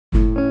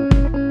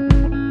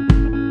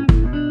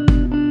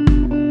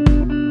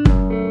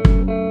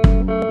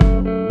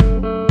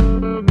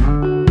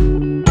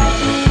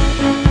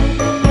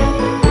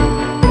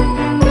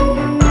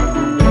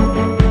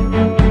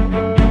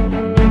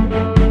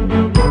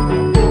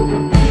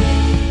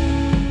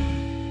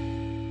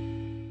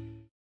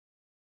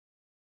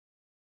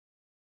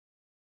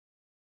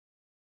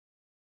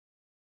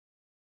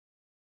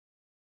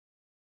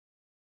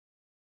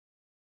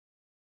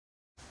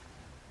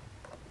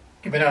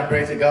Giving our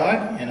praise to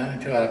God and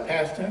honor to our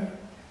pastor,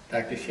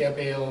 Dr.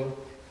 Shelby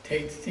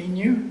Tate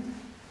Sr.,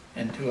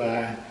 and to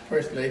our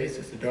First Lady,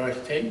 Sister Doris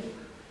Tate,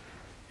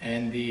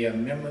 and the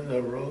members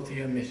of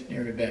Rosehill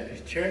Missionary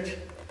Baptist Church,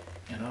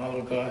 and all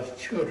of God's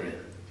children.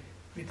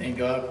 We thank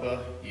God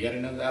for yet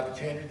another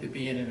opportunity to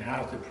be in the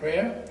house of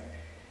prayer,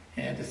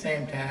 and at the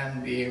same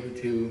time be able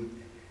to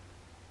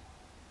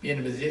be in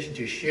a position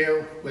to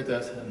share with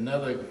us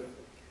another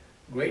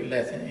great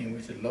lesson in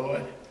which the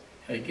Lord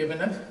has given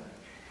us.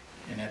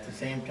 And at the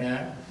same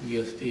time, we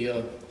are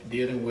still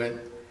dealing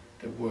with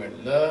the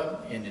word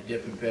love and the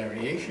different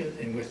variations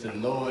in which the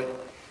Lord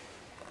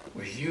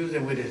was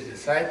using with his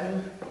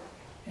disciples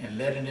and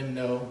letting them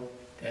know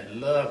that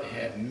love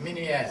had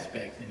many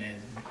aspects and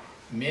has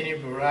many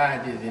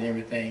varieties and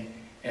everything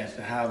as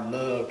to how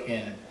love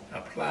can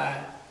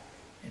apply,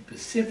 and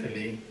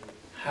specifically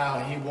how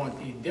he wants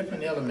these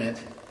different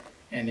elements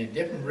and the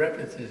different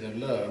references of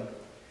love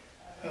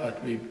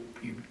to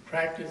be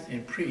practiced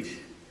and preached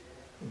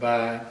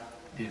by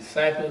the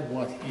disciples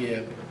once he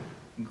had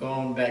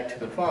gone back to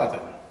the Father.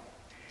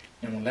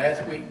 And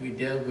last week we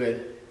dealt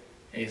with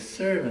a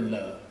servant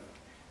love.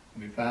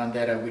 We found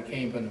that we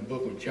came from the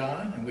book of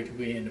John, in which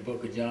we're in the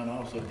book of John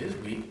also this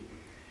week,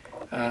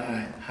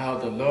 how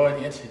the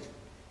Lord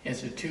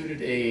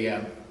instituted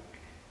a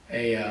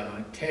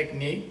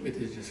technique with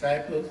his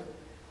disciples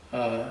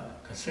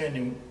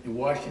concerning the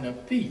washing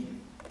of feet.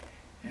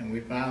 And we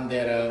found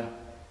that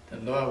the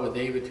Lord was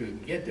able to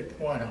get the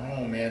point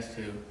home as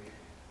to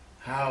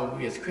how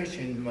we as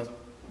Christians must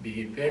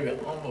be very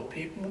humble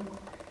people,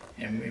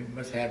 and we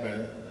must have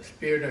a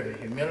spirit of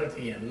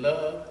humility and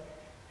love,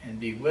 and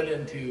be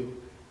willing to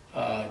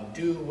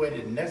do what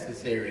is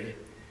necessary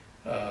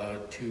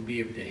to be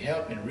able to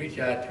help and reach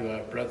out to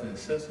our brothers and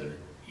sisters,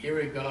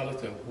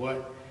 irregardless of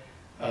what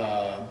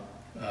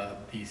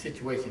the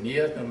situation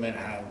is, no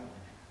matter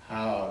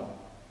how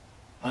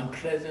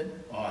unpleasant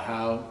or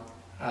how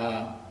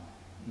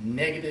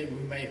negative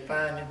we may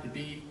find it to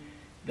be,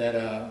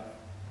 that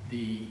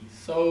the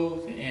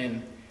souls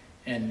and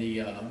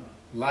the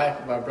life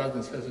of our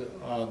brothers and sisters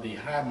are the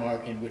high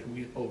mark in which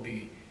we're supposed to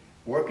be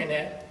working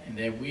at, and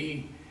that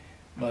we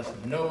must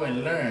know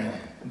and learn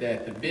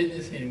that the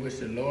business in which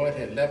the Lord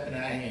has left in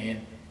our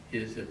hand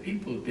is the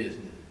people's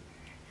business,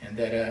 and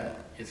that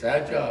it's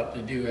our job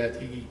to do as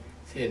he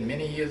said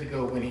many years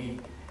ago when he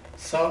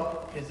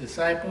sought his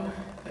disciples,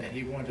 that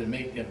he wanted to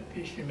make them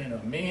fishermen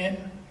of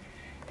men,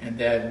 and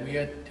that we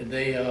are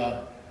today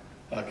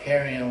are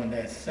carrying on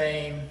that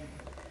same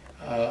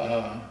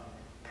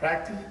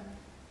practice,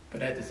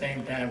 but at the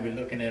same time we're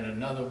looking at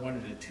another one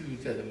of the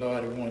tools that the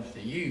Lord wants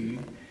to use,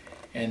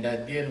 and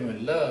that's dealing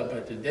with love.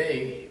 But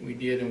today we're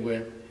dealing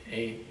with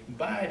a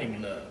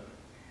abiding love.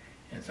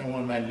 And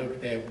someone might look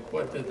at that,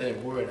 what does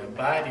that word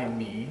abiding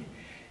mean?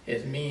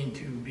 It means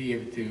to be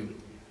able to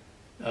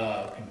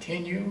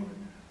continue,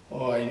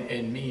 or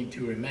it means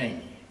to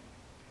remain.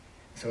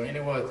 So in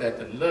other words, that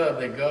the love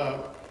that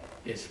God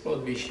is supposed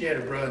to be shared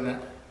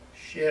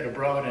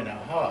abroad in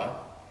our heart,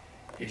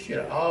 it should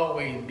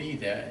always be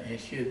there. It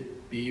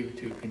should be able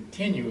to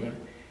continue.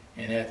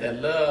 And as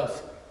that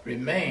love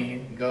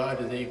remains, God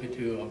is able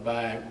to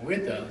abide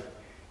with us.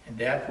 And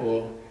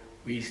therefore,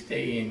 we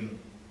stay in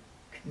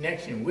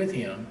connection with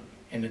him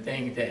in the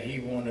things that he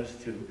wants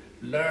us to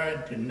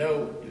learn, to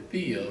know, to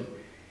feel,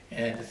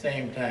 and at the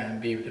same time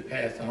be able to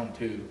pass on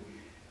to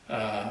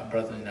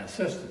brothers and our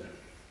sisters.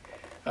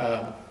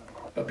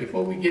 But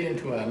before we get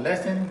into our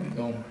lesson, we're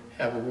going to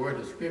have a word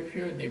of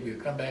scripture, and then we'll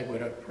come back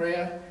with a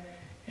prayer,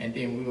 and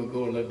then we will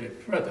go a little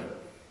bit further.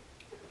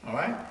 All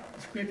right?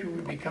 The scripture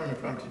we'll be coming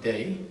from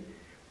today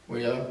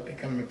will be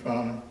coming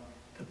from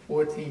the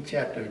 14th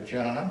chapter of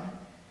John,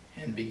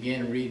 and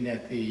begin reading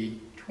at the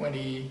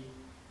 23rd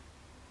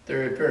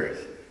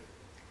verse.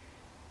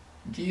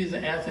 Jesus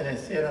answered and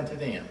said unto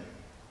them,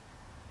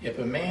 If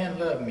a man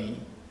love me,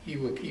 he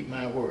will keep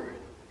my word,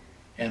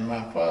 and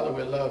my Father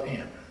will love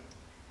him,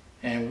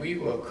 and we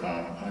will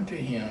come unto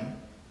him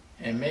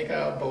and make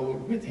our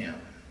abode with him.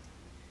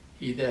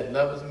 He that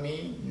loveth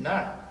me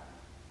not,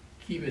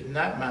 keepeth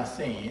not my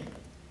saying,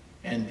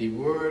 and the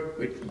word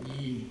which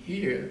ye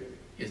hear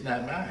is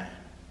not mine,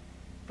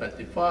 but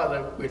the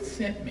Father which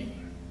sent me.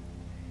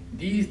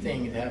 These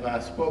things have I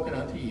spoken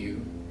unto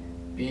you,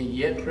 being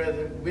yet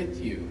present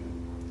with you.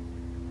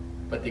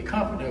 But the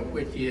Comforter,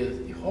 which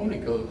is the Holy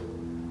Ghost,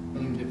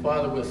 whom the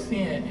Father will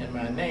send in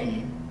my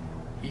name,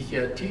 he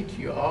shall teach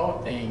you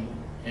all things,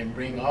 and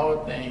bring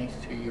all things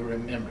to your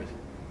remembrance,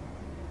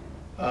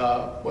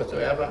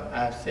 whatsoever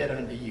I have said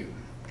unto you.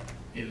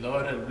 The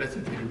Lord has blessed to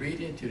the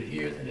reading, to the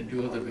hearers, and the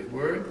doers of his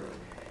word.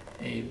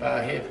 And you bow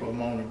your head for a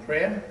moment of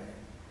prayer.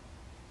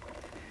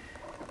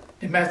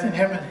 The Master in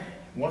heaven,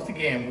 once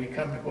again, we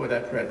come before thy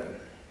presence.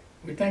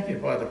 We thank you,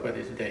 Father, for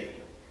this day.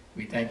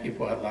 We thank you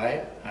for our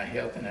life, our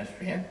health, and our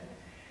strength,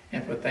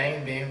 and for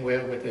things being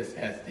well with us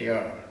as they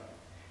are.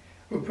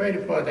 We pray,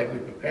 Father, that we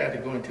prepare to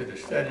go into the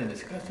study and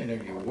discussion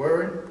of your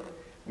word.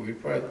 We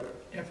pray,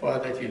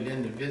 Father, that you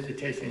lend the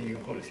visitation of your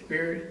Holy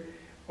Spirit,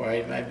 where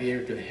it might be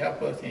able to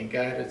help us and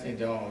guide us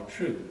into all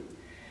truth.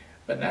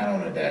 But not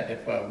only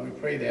that, Father, we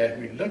pray that as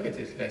we look at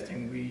this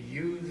lesson, we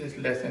use this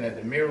lesson as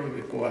a mirror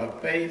before our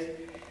face,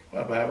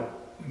 whereby we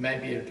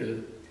might be able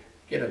to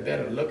get a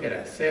better look at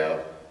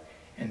ourselves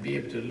and be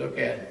able to look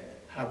at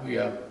how we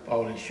are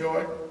falling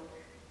short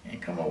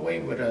and come away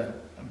with a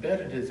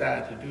better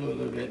desire to do a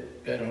little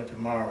bit better on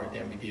tomorrow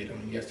than we did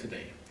on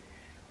yesterday.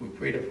 We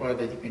pray,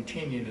 Father, that you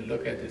continue to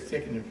look at the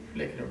sick and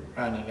afflicted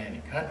around the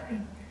Atlantic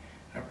country.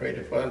 I pray,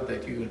 Father,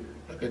 that you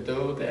look at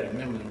those that are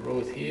members of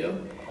Rosehill,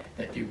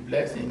 that you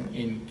bless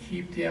and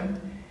keep them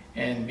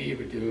and be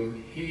able to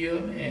heal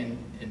and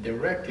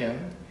direct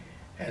them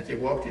as they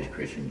walk this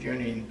Christian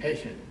journey in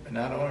patience. But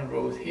not only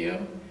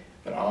Rosehill,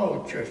 but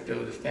all church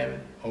doors are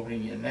standing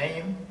opening your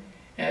name,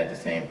 and at the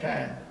same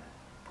time,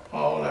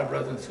 all our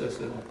brothers and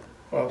sisters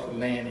across the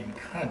land and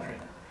country.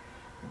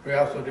 We pray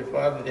also,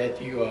 Father,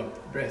 that you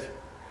bless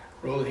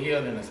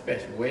Rosehill in a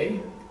special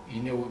way.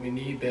 You know what we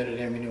need better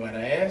than we know how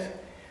to ask.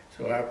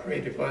 So I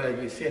pray, Father,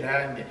 that you sit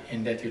high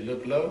and that you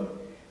look low.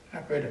 I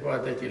pray,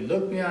 Father, that you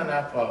look beyond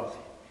our faults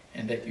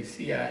and that you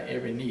see our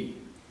every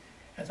need.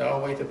 As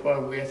always,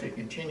 Father, we ask you to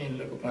continue to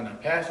look upon our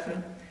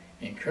pastor,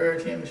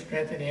 encourage him,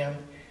 strengthen him,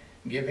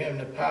 give him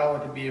the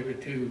power to be able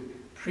to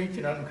preach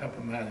an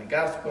uncompromising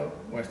gospel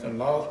where some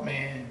lost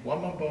man,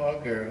 woman, boy,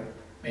 or girl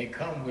may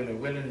come with a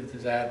willingness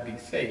desire to be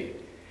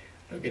saved.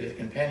 Look at his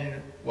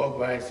companion, walk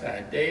by his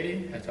side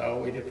daily. As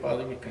always,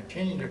 Father, we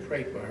continue to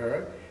pray for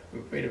her.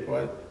 We pray,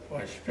 Father, for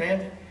her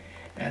strength.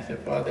 Ask the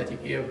Father that you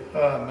give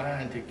her a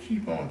mind to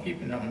keep on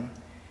keeping on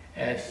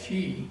as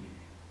she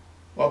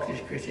walks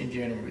this Christian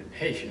journey with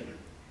patience.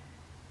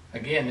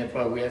 Again,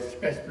 Father, we ask a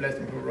special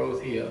blessing for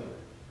Rosehill,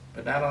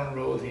 but not on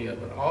Rosehill,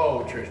 but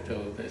all church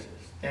doors that's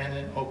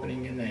standing,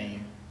 opening your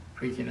name,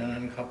 preaching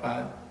an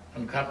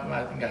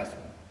uncompromising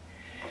gospel.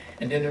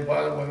 And then,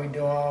 Father, when we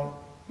do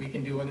all we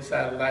can do on the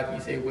side of life, you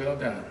say, well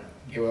done.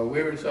 Give our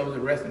weary souls a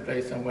resting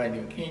place somewhere in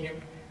your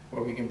kingdom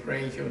where we can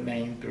praise your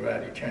name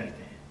throughout eternity.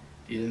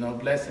 These are no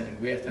blessings.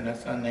 We ask in our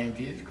Son's name,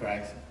 Jesus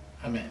Christ.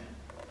 Amen.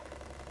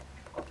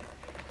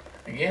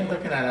 Again,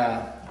 looking at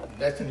our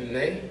lesson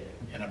today,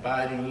 in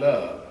abiding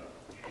love.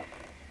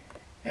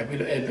 As we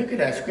look at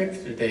our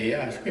scripture today,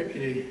 our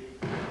scripture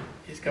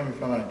is coming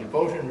from a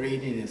devotion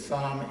reading in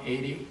Psalm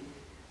 80,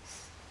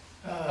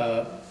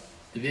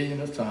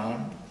 division of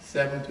Psalm,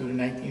 7 through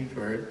the 19th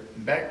verse.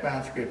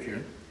 Background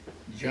scripture,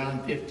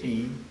 John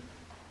 15,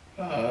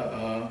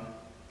 4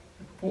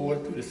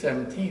 through the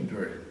 17th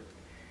verse.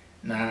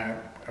 Now,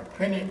 our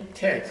printed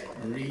text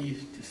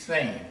reads the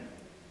same.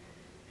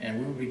 And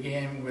we will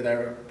begin with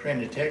our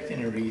printed text,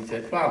 and it reads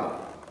as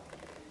follows.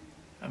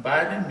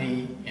 Abide in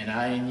me, and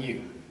I in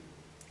you.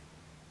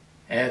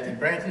 As the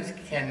branches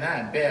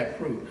cannot bear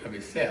fruit of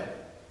itself,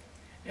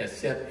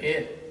 except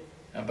it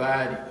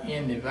abide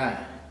in the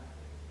vine,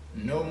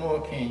 no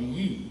more can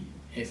ye,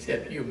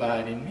 except you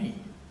abide in me.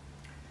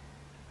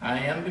 I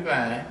am the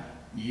vine,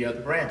 ye are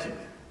the branches.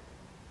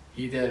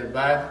 He that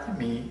abideth in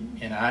me,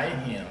 and I in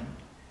him,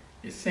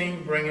 the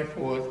same bringeth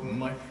forth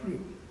much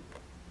fruit.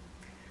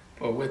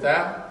 For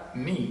without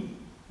me,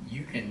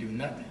 you can do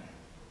nothing.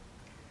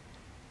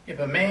 If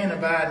a man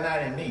abide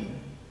not in me,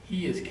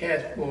 he is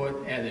cast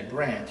forth as a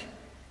branch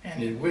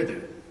and is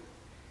withered.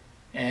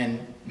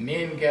 And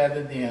men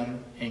gather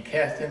them and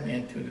cast them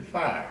into the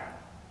fire,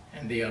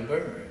 and they are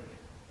burned.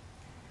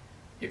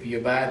 If you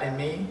abide in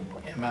me,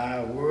 and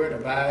my word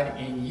abide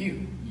in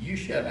you, you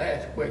shall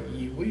ask what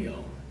ye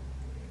will,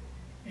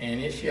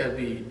 and it shall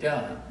be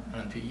done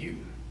unto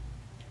you.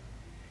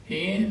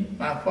 Herein is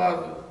my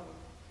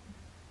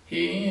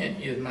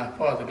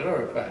Father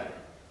glorified,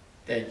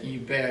 that ye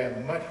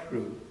bear much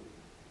fruit,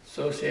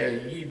 so shall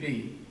ye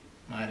be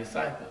my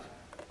disciples.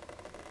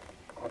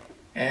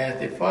 As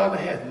the Father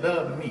hath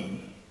loved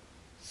me,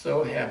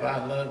 so have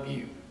I loved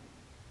you.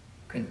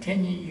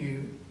 Continue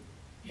you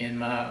in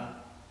my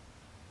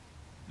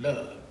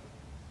love.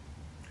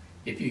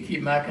 If you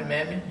keep my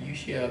commandment, you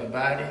shall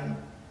abide in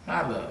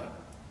my love,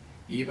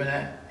 even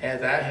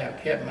as I have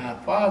kept my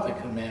Father's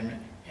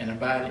commandment and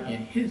abided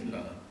in his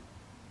love.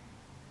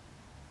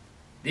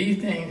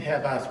 These things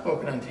have I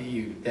spoken unto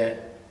you,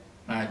 that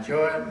my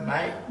joy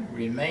might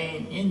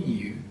remain in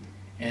you,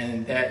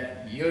 and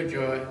that your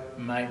joy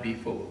might be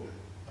full.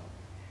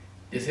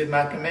 This is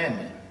my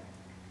commandment,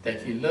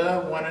 that you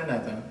love one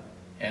another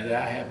as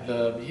I have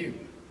loved you.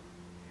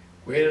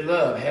 Greater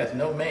love has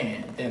no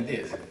man than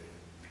this,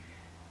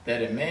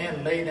 that a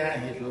man lay down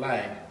his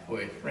life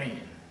for a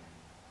friend.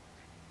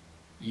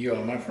 You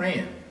are my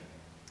friend,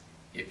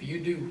 if you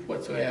do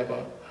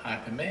whatsoever I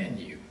command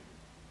you.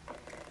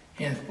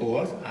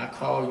 Henceforth I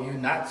call you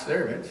not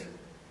servants,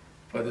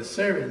 for the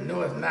servant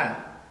knoweth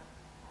not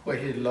what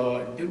his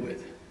Lord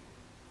doeth.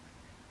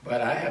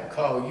 But I have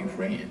called you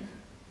friends.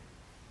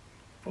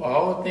 For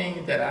all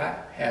things that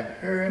I have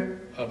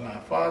heard of my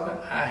Father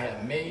I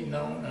have made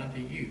known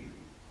unto you.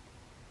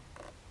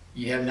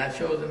 Ye have not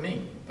chosen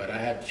me, but I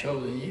have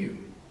chosen you,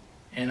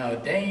 and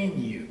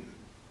ordained you,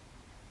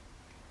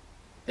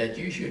 that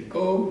you should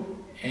go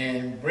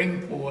and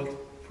bring forth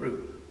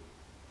fruit,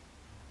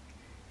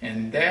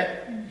 and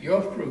that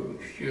your fruit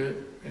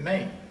should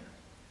remain,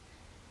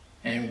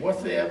 And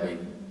whatsoever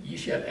ye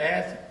shall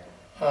ask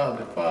of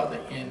the Father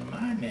in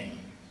my name,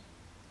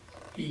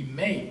 he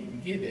may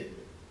give it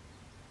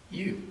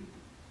you.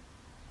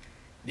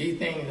 These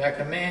things I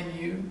command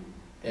you,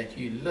 that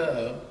you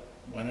love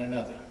one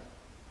another.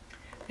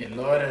 And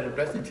Lord, add a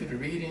blessing to the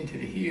reading, to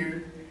the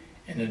hearer,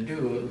 and the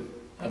doer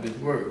of his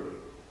word.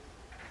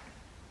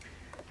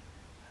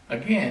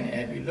 Again,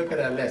 as we look at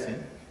our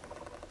lesson,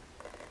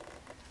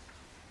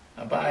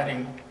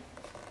 abiding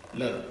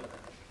love.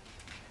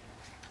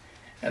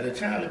 As a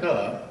child of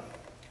God,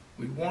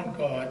 we want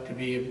God to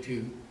be able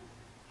to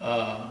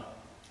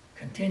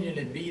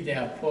continually be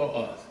there for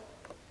us.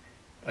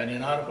 But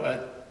in order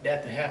for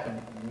that to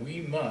happen,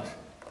 we must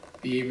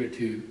be able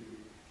to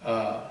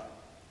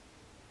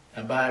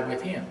abide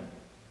with him.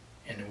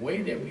 And the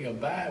way that we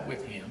abide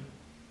with him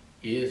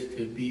is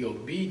to be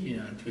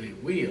obedient unto his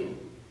will,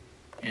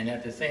 and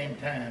at the same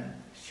time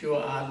show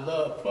our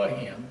love for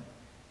him,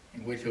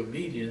 in which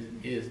obedience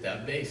is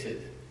the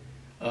basis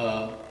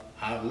of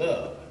our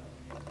love,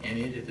 and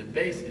it is the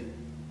basis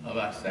of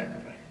our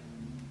sacrifice.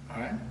 All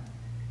right?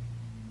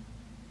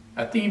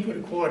 Our theme for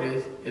the quarter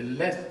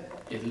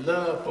is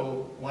love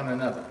for one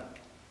another,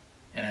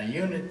 and our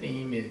unit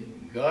theme is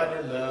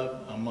godly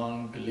love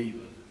among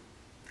believers.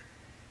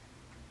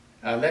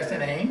 Our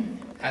lesson aim: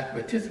 as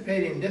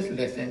participating in this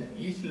lesson,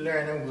 each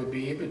learner will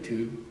be able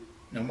to,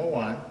 number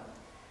one,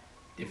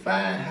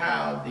 define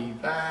how the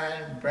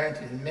vine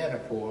branches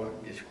metaphor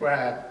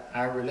describe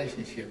our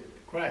relationship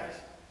to Christ.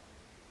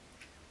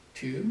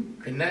 2,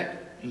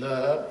 connect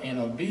love and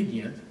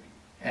obedience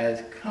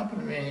as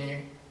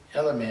complementary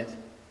elements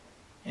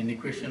in the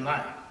Christian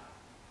life.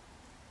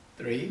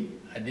 3,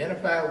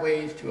 identify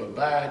ways to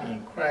abide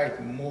in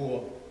Christ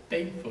more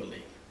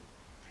faithfully.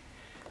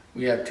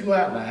 We have 2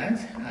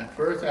 outlines. Our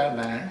first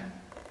outline,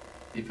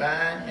 the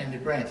vine and the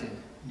branches,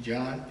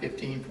 John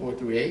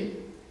 15:4-8.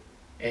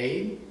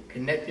 A,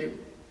 connected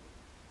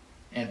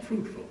and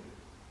fruitful.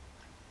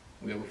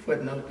 We have a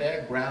footnote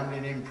there,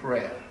 grounded in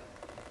prayer.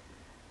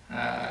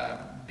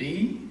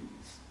 B,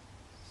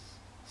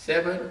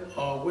 severed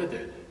or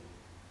withered.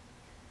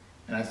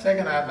 And our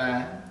second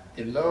outline,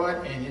 the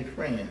Lord and his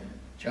friend,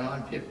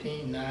 John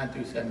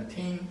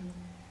 15:9-17.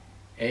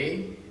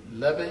 A,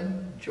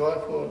 loving,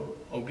 joyful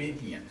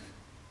obedience.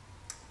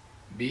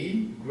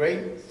 B,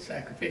 great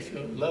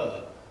sacrificial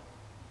love.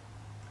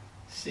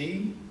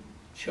 C,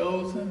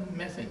 chosen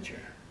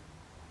messenger.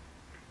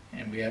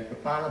 And we have a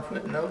final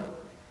footnote,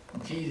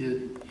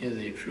 Jesus is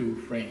a true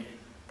friend.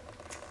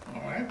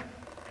 All right?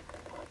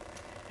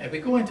 As we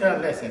go into our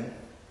lesson,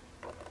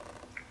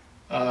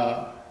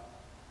 our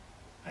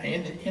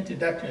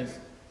introductions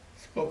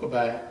spoke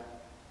about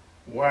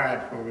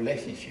wired for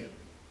relationship.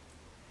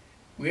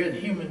 We as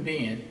human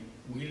beings,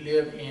 we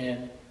live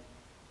in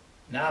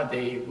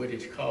nowadays what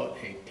is called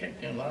a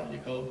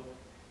technological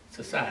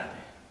society.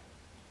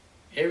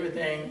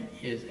 Everything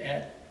is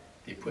at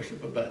the push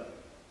of a button.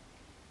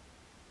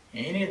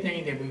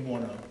 Anything that we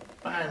want to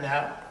find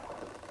out,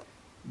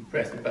 we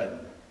press the button.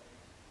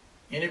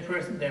 Any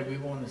person that we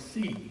want to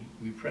see,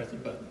 we press the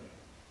button.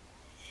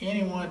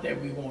 Anyone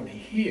that we want to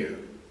hear,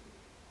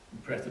 we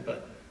press the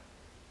button.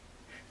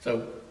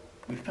 So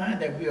we find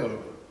that we are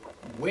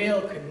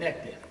well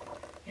connected,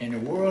 and the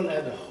world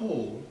as a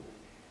whole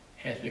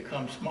has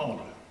become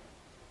smaller,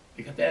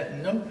 because there's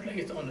no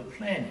place on the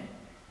planet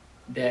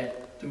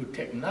that through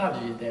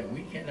technology that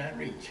we cannot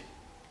reach.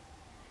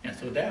 And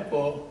so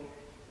therefore,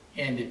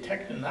 in the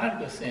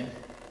technological sense,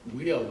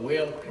 we are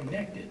well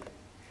connected.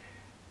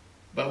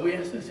 But we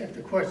ask ourselves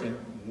the question,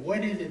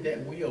 what is it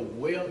that we are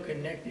well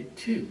connected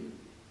to?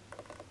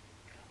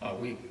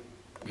 We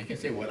can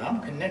say, well,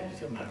 I'm connected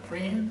to my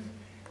friends,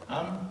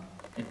 I'm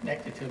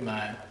connected to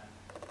my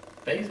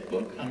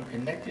Facebook, I'm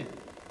connected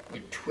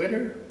with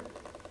Twitter,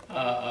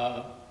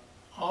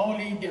 all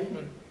these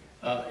different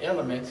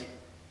elements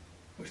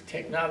which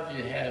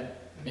technology have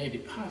made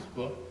it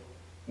possible,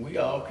 we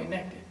are all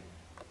connected.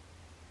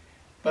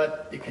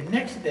 But the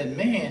connection that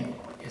man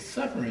is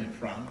suffering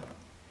from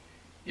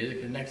is a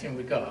connection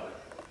with God.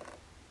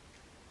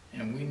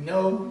 And we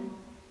know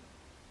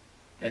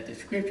that the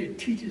scripture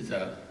teaches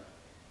us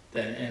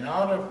that in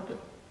order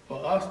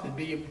for us to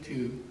be able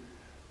to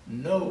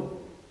know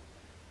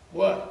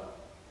what,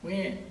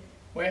 when,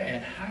 where,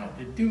 and how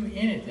to do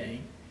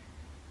anything,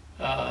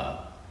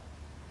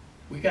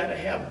 we got to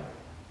have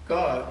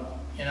God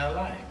in our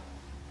life.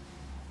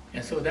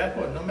 And so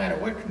therefore, no matter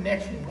what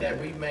connection that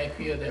we may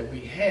feel that we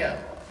have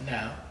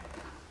now,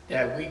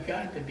 that we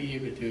got to be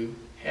able to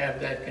have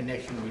that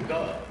connection with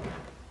God.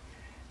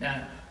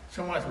 Now,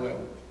 someone says, well,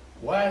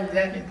 why is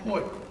that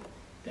important?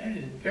 That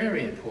is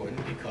very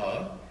important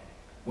because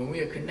when we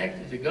are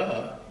connected to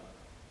God,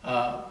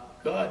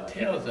 God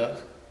tells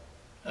us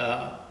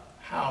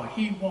how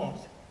he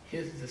wants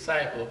his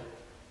disciples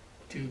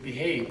to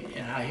behave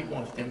and how he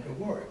wants them to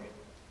work.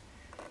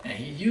 And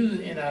he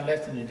uses in our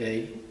lesson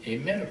today a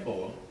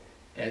metaphor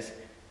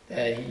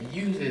that he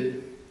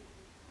uses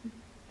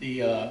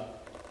the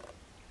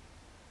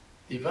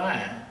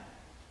divine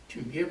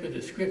to give a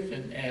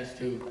description as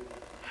to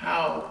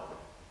how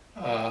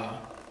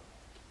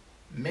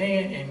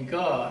man and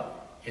God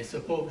is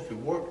supposed to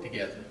work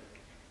together.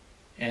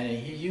 And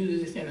he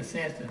uses this in a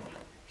sense to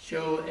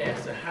show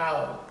as to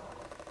how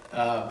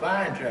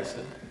vine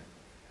dressers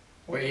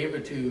were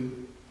able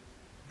to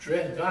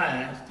dress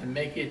vines to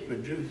make it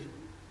produce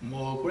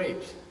more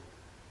grapes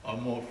or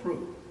more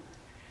fruit.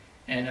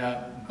 And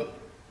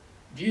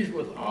Jesus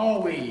would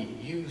always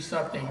use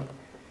something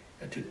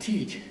to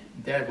teach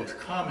that was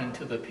common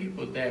to the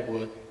people that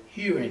were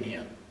hearing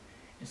him.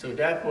 And so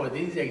therefore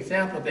these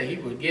examples that he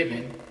was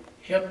giving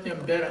helped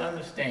them better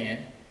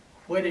understand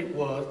what it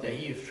was that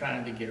he was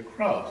trying to get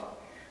across.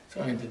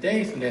 So in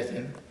today's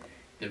lesson,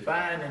 the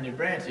vine and the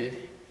branches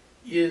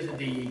is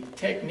the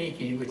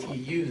technique in which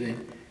he's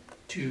using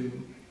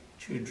to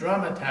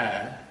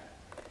dramatize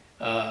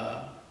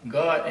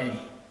God and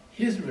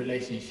his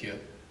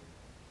relationship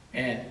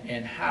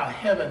and how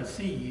heaven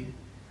sees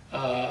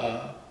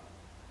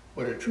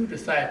what a true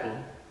disciple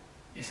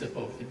is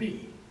supposed to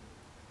be.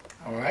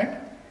 All right?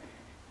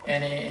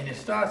 And it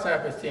starts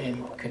out by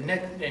saying,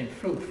 connected and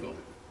fruitful.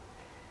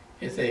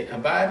 It says,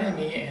 abide in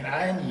me and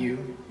I in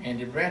you, and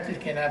the branches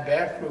cannot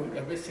bear fruit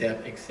of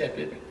itself except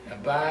it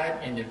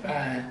abide in the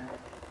vine.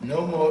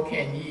 No more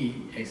can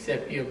ye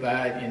except ye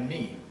abide in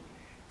me.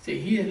 See,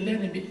 he is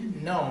letting it be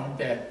known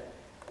that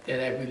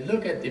as we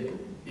look at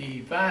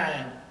the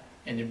vine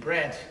and the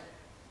branch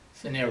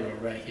scenario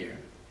right here,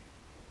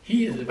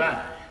 he is the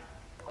vine.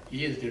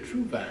 He is the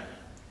true vine.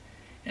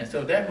 And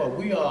so therefore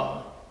we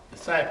are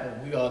disciples,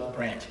 we are the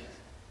branches.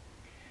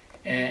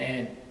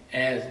 And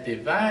as the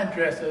vine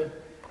dresser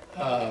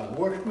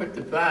works with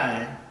the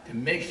vine to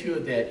make sure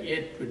that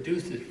it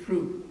produces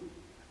fruit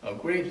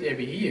of grapes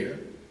every year,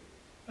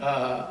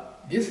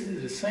 this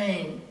is the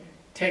same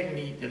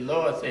technique the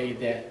Lord says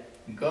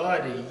that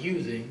God is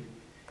using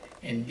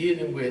in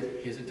dealing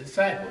with his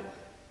disciples.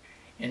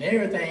 And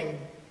everything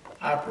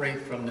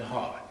operates from the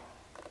heart.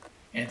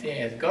 And so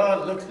as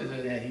God looks at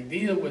us and he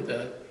deals with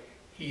us,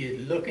 he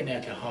is looking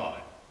at the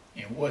heart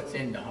and what's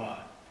in the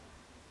heart.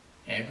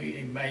 And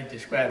we might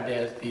describe it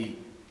as the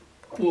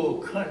full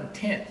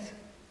contents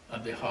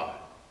of the heart.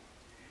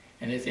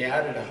 And they say,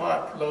 out of the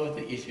heart flows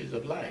the issues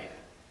of life.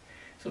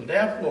 So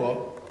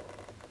therefore,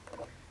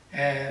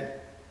 as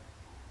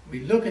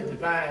we look at the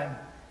divine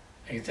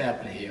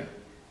example here,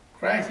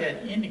 Christ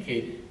had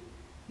indicated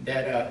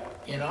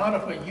that in order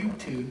for you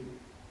to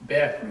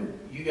bear fruit,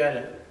 you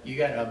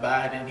gotta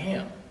abide in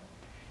him.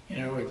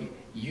 In other words,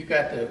 you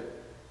got to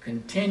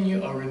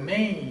continue or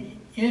remain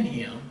in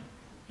him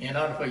in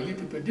order for you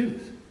to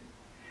produce.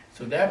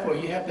 So therefore,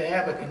 you have to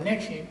have a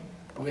connection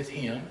with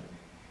him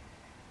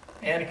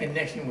and a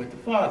connection with the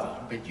Father.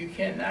 But you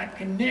cannot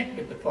connect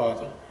with the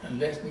Father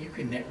unless you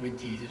connect with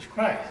Jesus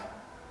Christ.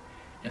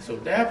 And so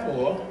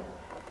therefore,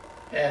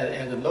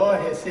 as the Lord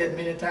has said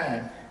many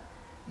times,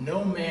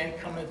 no man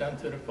cometh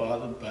unto the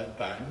Father but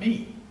by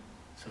me.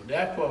 So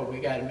therefore, we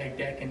got to make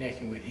that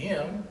connection with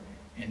him,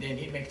 and then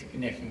he makes the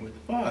connection with the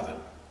Father.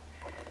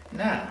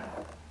 Now,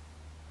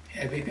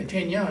 as we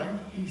continue on,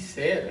 he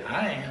said,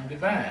 I am the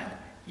vine,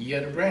 ye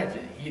are the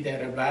branches. He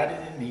that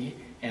abideth in me,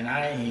 and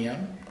I in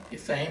him, the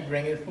same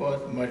bringeth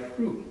forth much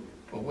fruit.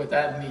 For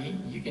without me,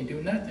 you can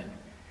do nothing.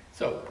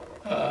 So,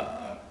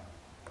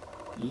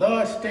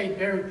 Lord states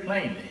very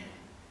plainly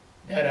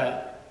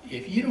that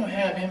if you don't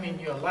have him in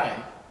your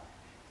life,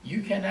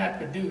 you cannot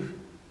produce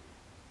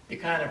the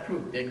kind of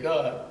fruit that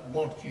God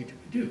wants you to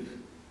produce.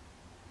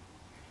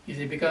 He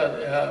said,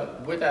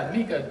 because without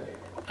me, because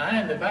I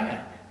am the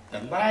vine,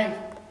 the life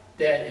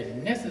that is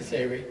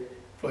necessary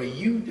for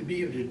you to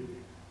be able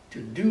to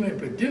do and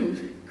produce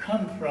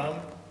comes from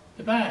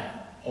the vine,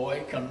 or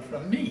it comes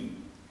from me.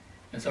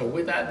 And so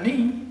without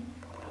me,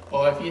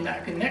 or if you're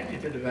not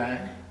connected to the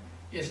vine,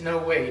 there's no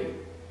way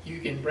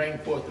you can bring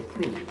forth the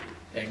fruit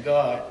that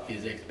God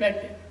is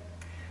expecting.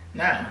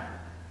 Now,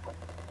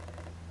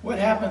 what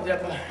happens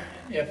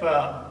if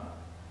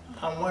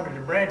I'm one of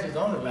the branches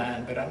on the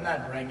vine, but I'm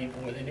not bringing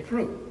forth any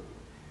fruit?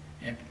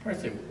 And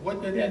person,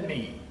 what does that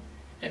mean?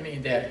 That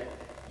means that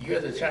you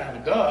as a child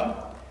of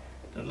God,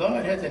 the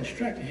Lord has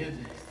instructed his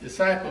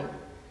disciple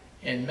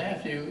in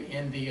Matthew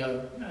in the,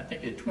 I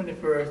think the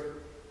 21st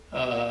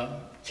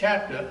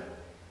chapter,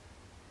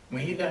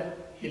 when he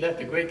left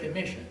the Great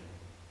Commission.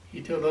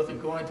 He told us to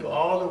go into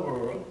all the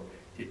world,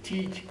 to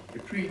teach, to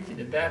preach, and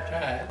to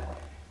baptize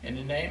in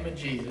the name of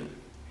Jesus.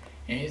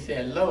 And he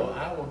said, lo,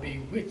 I will be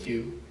with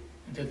you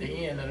until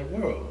the end of the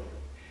world.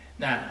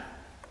 Now,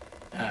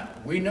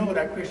 we know what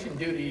our Christian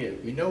duty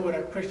is. We know what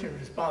our Christian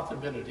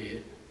responsibility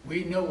is.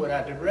 We know what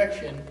our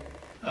direction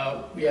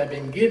we have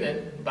been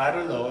given by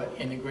the Lord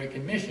in the Great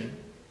Commission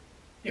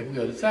if we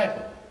are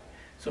disciples.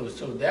 So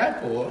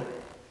therefore,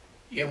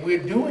 if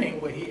we're doing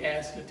what he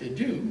asked us to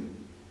do,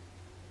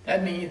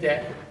 that means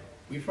that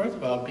we first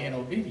of all being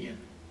obedient.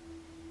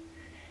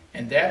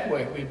 And therefore,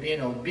 if we're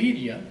being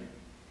obedient,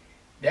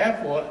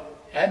 therefore,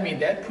 that means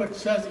that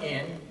puts us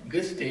in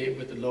good stead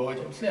with the Lord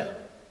himself.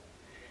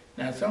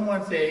 Now,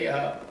 someone say,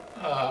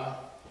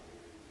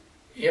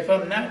 if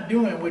I'm not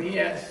doing what he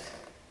asked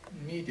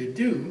me to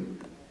do,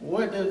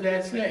 what does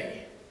that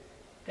say?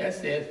 That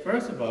says,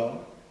 first of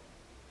all,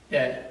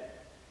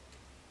 that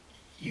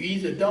You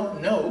either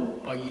don't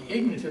know, or you're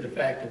ignorant to the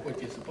fact of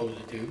what you're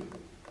supposed to do,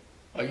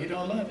 or you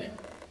don't love him.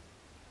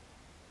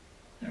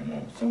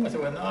 And someone said,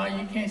 well, no,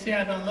 you can't say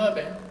I don't love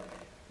him.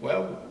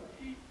 Well,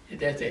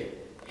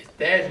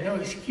 there's no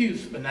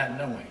excuse for not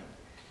knowing.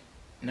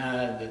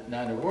 Now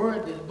the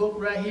word, this book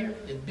right here,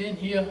 has been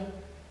here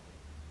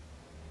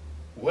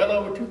well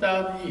over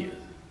 2,000 years.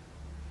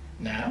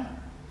 Now,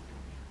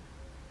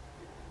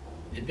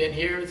 it's been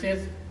here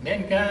since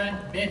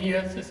mankind, been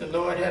here since the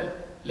Lord had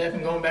left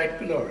and gone back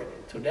to glory.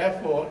 So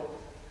therefore,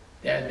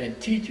 there have been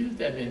teachers,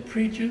 there have been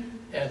preachers,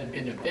 there have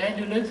been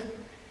evangelists,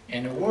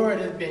 and the word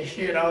has been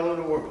shared all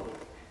over the world.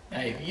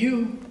 Now, if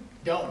you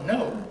don't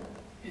know,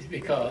 it's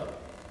because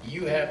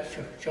you have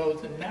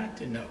chosen not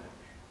to know.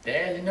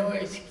 There is no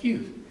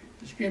excuse.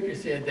 The scripture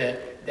said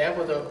that there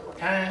was a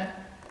time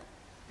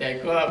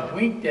that God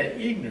winked at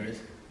ignorance,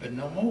 but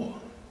no more.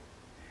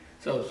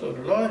 So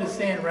the Lord is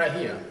saying right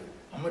here,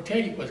 I'm going to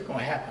tell you what's going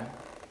to happen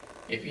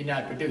if you're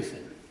not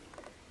producing.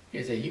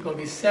 He said, you're going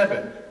to be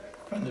severed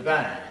from the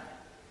vine.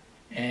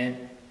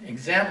 And the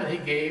example he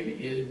gave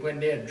is when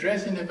they're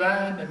dressing the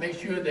vine to make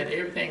sure that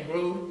everything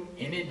grows,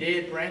 any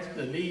dead branch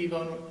with a leaf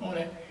on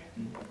it,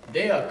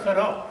 they are cut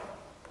off.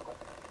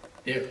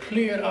 They're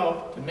cleared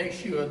off to make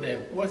sure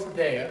that what's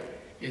there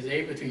is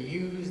able to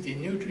use the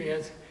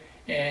nutrients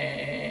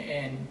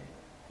and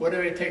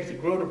whatever it takes to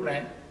grow the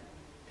plant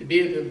to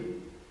be able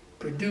to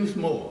produce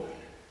more.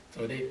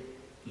 So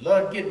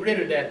Lord, get rid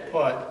of that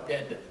part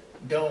that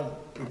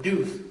don't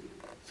produce.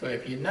 So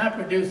if you're not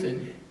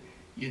producing,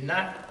 you're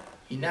not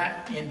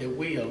in the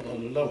will of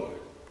the Lord.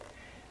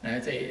 Now I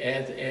say,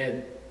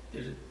 as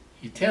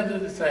he tells the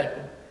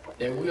disciple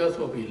that we are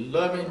supposed to be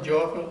loving,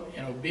 joyful,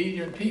 and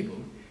obedient people,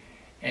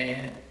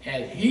 and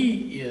as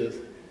he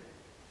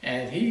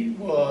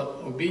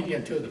was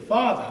obedient to the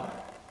Father,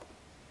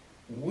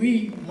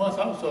 we must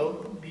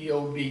also be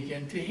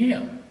obedient to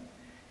him,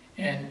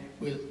 and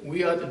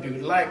we ought to do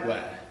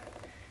likewise.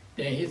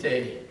 Then he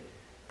said,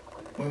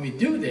 when we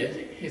do this,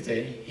 he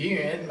said,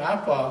 herein my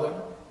Father,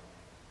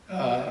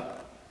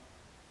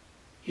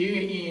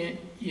 herein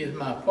is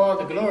my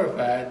Father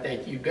glorified,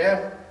 that you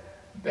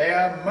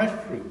bear much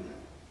fruit,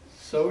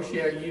 so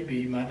shall you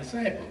be my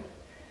disciples.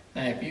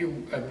 Now, if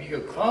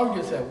you call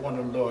yourself one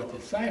of the Lord's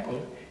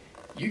disciples,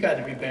 you got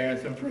to be bearing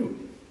some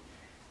fruit.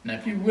 Now,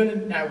 if you're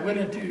not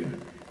willing to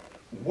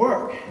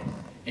work,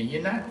 and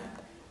you're not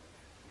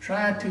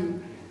trying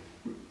to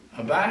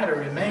abide or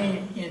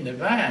remain in the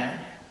vine,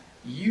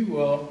 you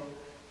will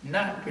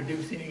not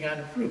produce any kind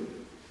of fruit.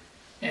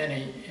 And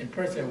a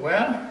person said,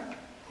 well,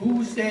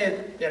 who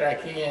said that I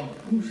can?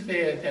 Who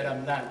said that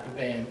I'm not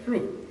bearing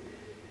fruit?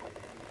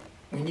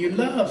 When you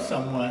love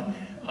someone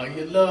or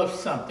you love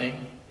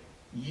something,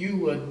 you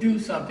will do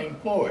something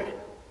for it.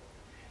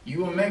 You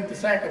will make the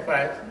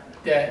sacrifice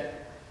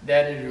that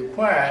is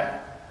required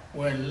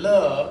when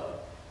love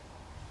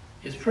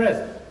is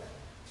present.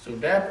 So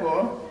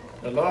therefore,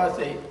 the Lord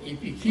said,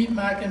 if you keep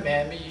my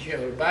commandment, you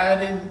shall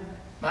abide in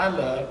my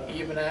love,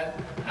 even as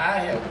I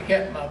have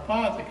kept my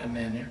Father's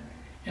commandment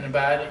and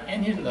abide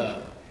in his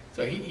love.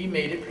 So he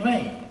made it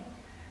plain.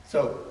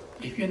 So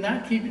if you're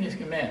not keeping his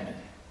commandments,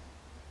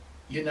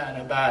 you're not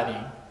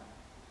abiding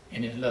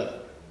in his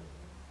love.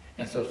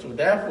 And so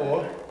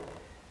therefore,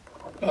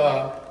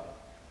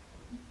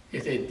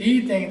 it said,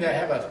 these things that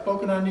have I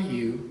spoken unto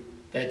you,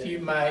 that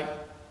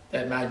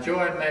my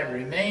joy might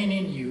remain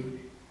in you,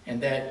 and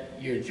that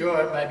your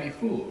joy might be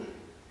full.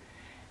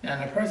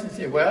 Now the person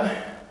said, well,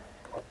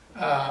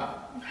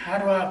 how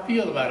do I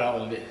feel about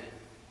all of this?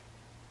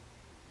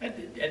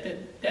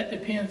 That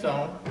depends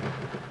on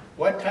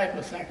what type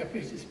of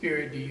sacrificial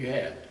spirit do you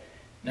have.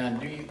 Now,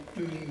 do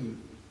you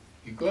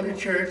go to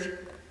church?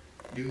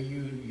 Do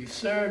you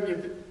serve your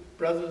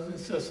brothers and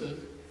sisters?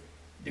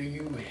 Do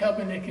you help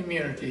in the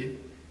community?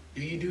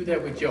 Do you do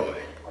that with joy?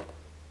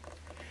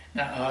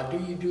 Now, do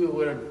you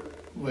do it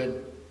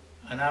with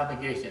an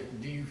obligation?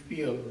 Do you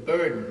feel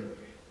burdened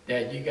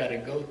that you got to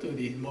go through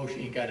these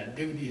motions, you got to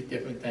do these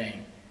different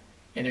things?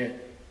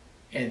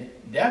 And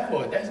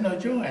therefore, there's no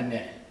joy in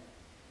that.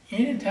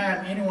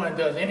 Anytime anyone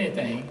does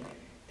anything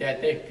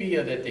that they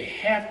feel that they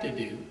have to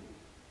do,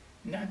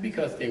 not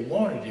because they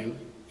want to do,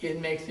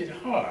 it makes it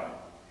hard.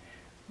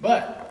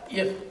 But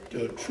if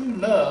the true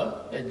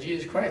love that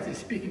Jesus Christ is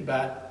speaking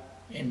about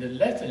in the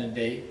lesson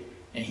today,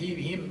 and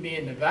him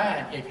being the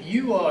vine, if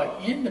you are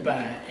in the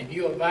vine, if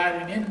you are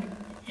abiding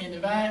in the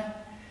vine,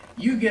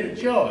 you get a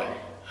joy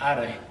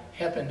out of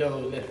helping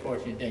those less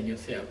fortunate than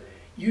yourself.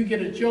 You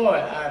get a joy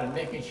out of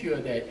making sure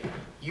that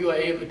you are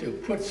able to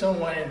put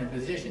someone in a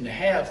position to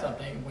have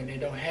something when they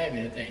don't have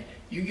anything.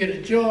 You get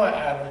a joy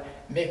out of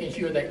making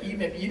sure that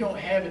even if you don't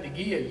have it to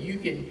give, you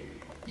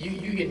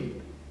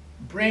can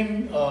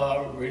bring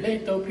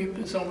relate those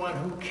people to someone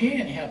who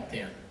can help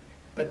them.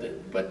 But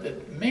the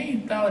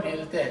main thought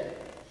is that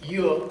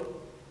you'll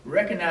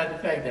recognize the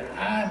fact that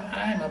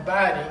I'm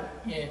abiding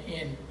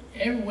in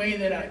every way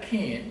that I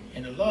can,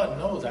 and the Lord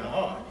knows our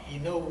heart. He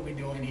knows what we're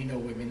doing, he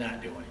knows what we're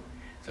not doing.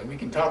 So we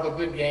can talk a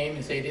good game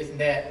and say this and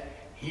that.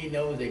 He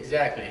knows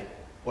exactly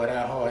what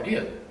our heart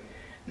is.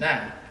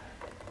 Now,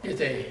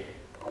 is a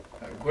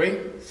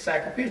great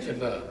sacrificial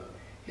love.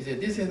 He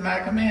said, this is my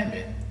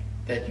commandment,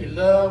 that you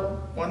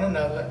love one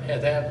another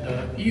as I have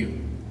loved you.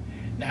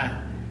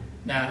 Now,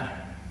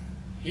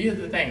 here's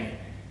the thing.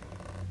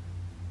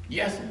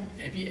 Yes,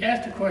 if you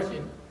ask the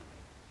question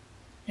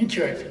in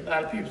church, a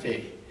lot of people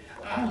say,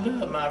 I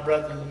love my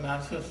brothers and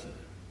my sisters.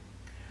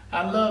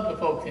 I love the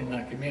folks in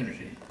my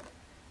community.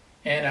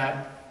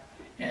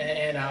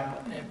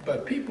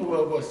 But people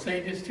will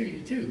say this to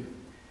you too.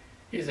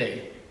 They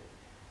say,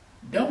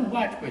 don't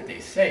watch what they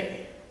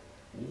say,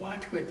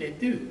 watch what they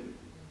do.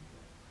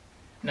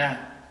 Now,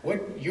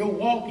 what your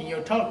walk and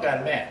your talk got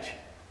to match.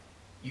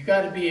 You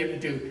got to be able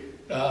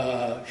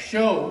to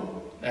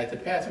show, like the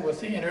pastor was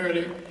saying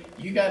earlier,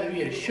 you got to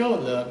be able to show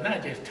love,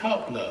 not just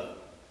talk love.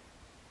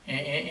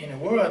 And the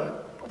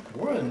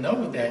world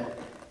knows that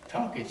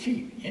talk is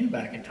cheap.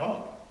 Anybody can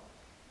talk.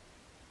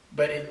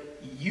 But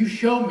you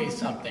show me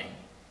something.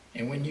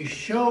 And when you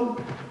show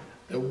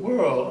the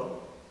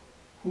world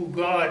who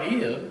God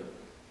is,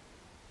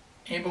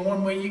 ain't but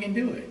one way you can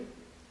do it.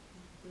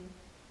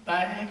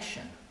 By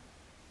action.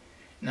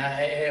 Now,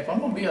 if I'm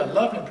going to be a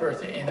loving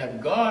person, and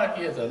if God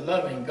is a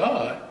loving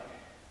God,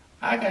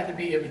 I got to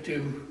be able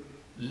to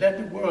let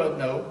the world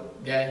know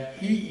that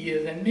he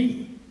is in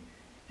me.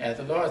 As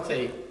the Lord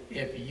say,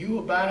 if you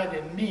abide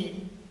in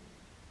me,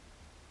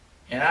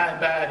 and I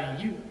abide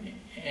in you,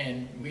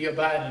 and we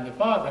abide in the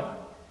Father,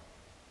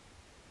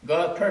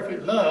 God's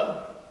perfect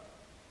love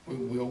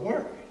will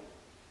work.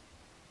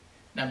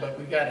 Now, but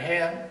we got to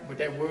have, with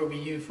that word we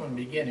used from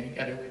the beginning, we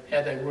got to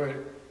have that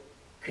word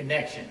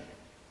connection.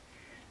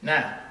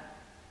 Now,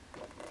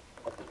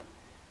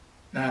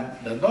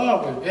 the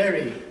Lord was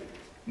very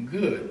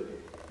good,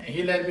 and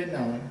he let it be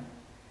known.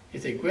 He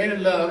said, greater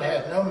love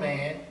has no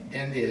man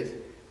than this,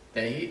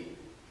 that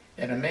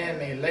a man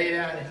may lay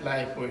down his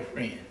life for his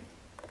friend.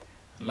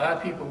 A lot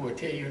of people will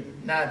tell you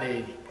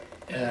nowadays,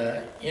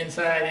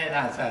 inside and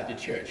outside the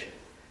church.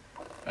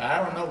 But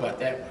I don't know about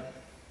that one.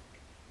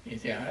 You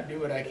say, I do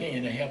what I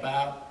can to help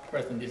out,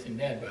 person, this and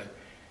that, but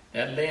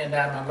that laying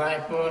down my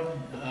life for,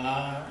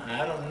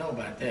 I don't know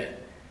about that.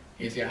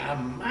 You see, I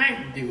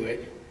might do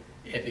it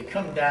if it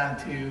comes down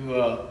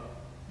to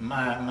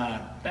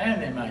my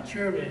family, my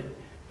children.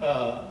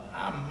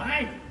 I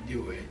might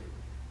do it,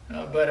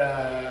 but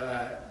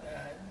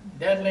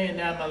that laying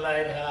down my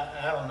life,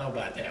 I don't know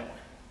about that one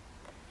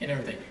and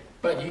everything.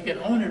 But you can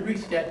only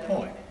reach that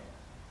point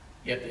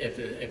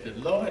if the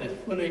Lord is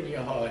fully in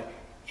your heart,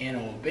 and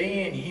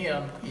obeying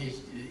him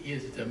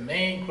is the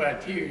main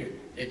criteria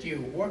that you're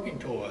working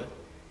toward,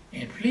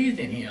 and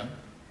pleasing him.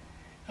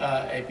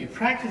 If you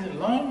practice it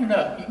long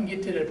enough, you can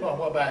get to the point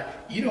whereby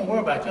you don't worry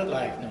about your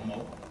life no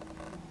more.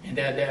 And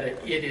that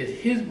it is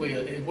his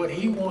will, is what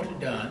he wants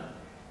done,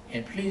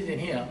 and pleasing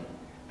him.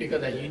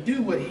 Because as you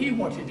do what he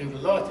wants you to do, the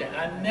Lord said,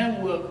 I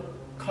never will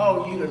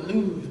call you to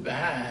lose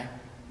behind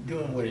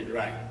doing what is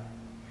right.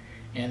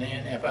 And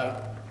then if I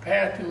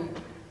prepare to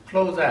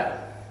close out,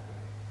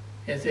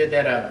 it said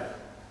that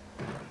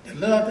the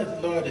love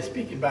that the Lord is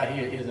speaking about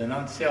here is an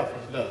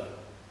unselfish love.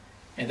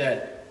 And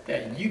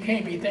that you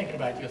can't be thinking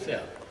about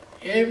yourself.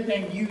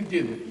 Everything you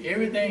do,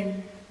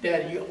 everything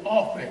that you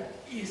offer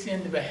is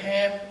in the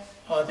behalf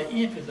or the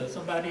interest of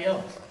somebody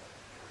else.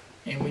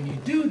 And when you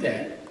do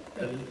that,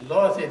 the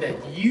Lord said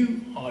that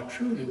you are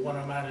truly one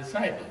of my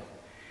disciples.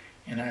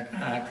 And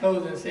I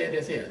close and say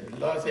this here. The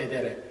Lord said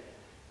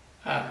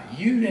that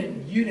you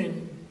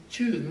didn't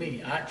choose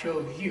me, I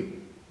chose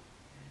you.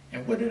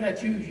 And what did I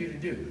choose you to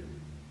do?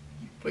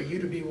 For you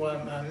to be one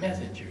of my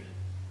messengers.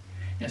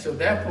 And so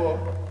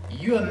therefore,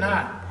 you're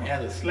not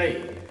as a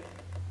slave.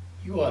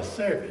 You are a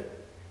servant.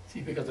 See,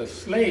 because a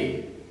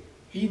slave,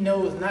 he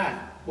knows not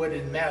what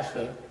his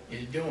master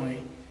is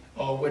doing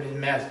or what his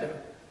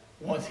master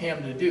wants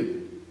him to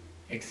do,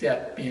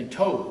 except being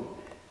told.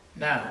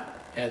 Now,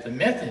 as a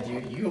messenger,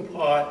 you're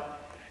part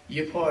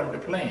of the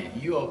plan.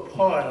 You are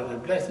part of the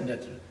blessing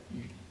that the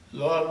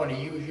Lord wants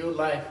to use your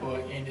life for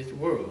in this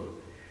world.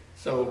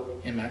 So,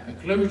 in my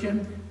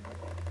conclusion,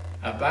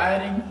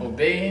 abiding,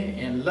 obeying,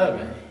 and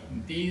loving,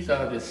 these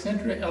are the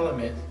central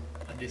elements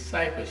of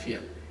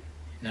discipleship.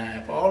 Now,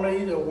 if all of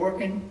these are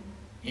working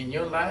in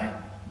your life,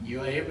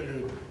 you're able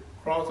to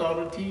cross all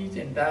the T's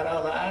and dot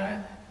all the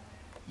I's,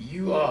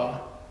 you are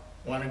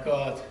one of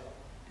God's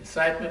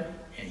disciples,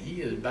 and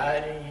he is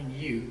abiding in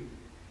you,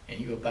 and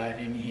you abide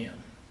in him.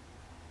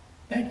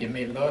 Thank you.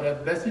 May the Lord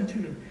have blessing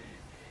to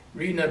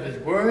reading of his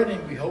word,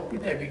 and we hope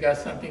that we got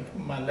something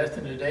from my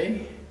lesson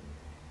today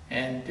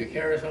and to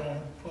carry us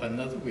on for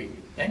another week.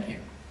 Thank you.